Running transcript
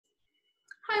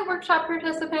Hi, workshop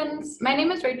participants. My name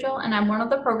is Rachel, and I'm one of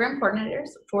the program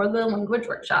coordinators for the language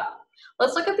workshop.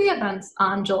 Let's look at the events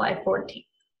on July 14th.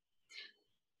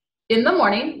 In the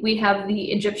morning, we have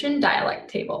the Egyptian dialect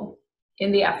table.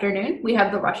 In the afternoon, we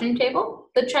have the Russian table,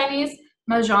 the Chinese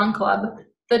Mahjong Club,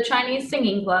 the Chinese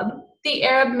Singing Club, the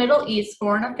Arab Middle East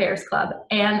Foreign Affairs Club,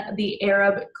 and the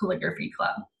Arab Calligraphy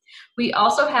Club. We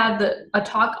also have a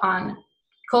talk on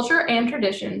culture and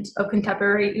traditions of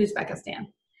contemporary Uzbekistan.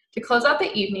 To close out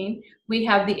the evening, we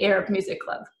have the Arab Music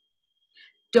Club.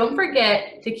 Don't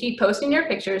forget to keep posting your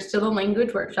pictures to the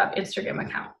Language Workshop Instagram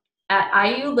account at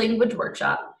IU Language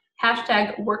Workshop,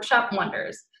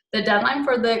 #WorkshopWonders. The deadline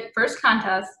for the first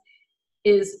contest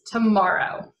is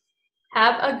tomorrow.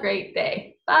 Have a great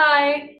day. Bye.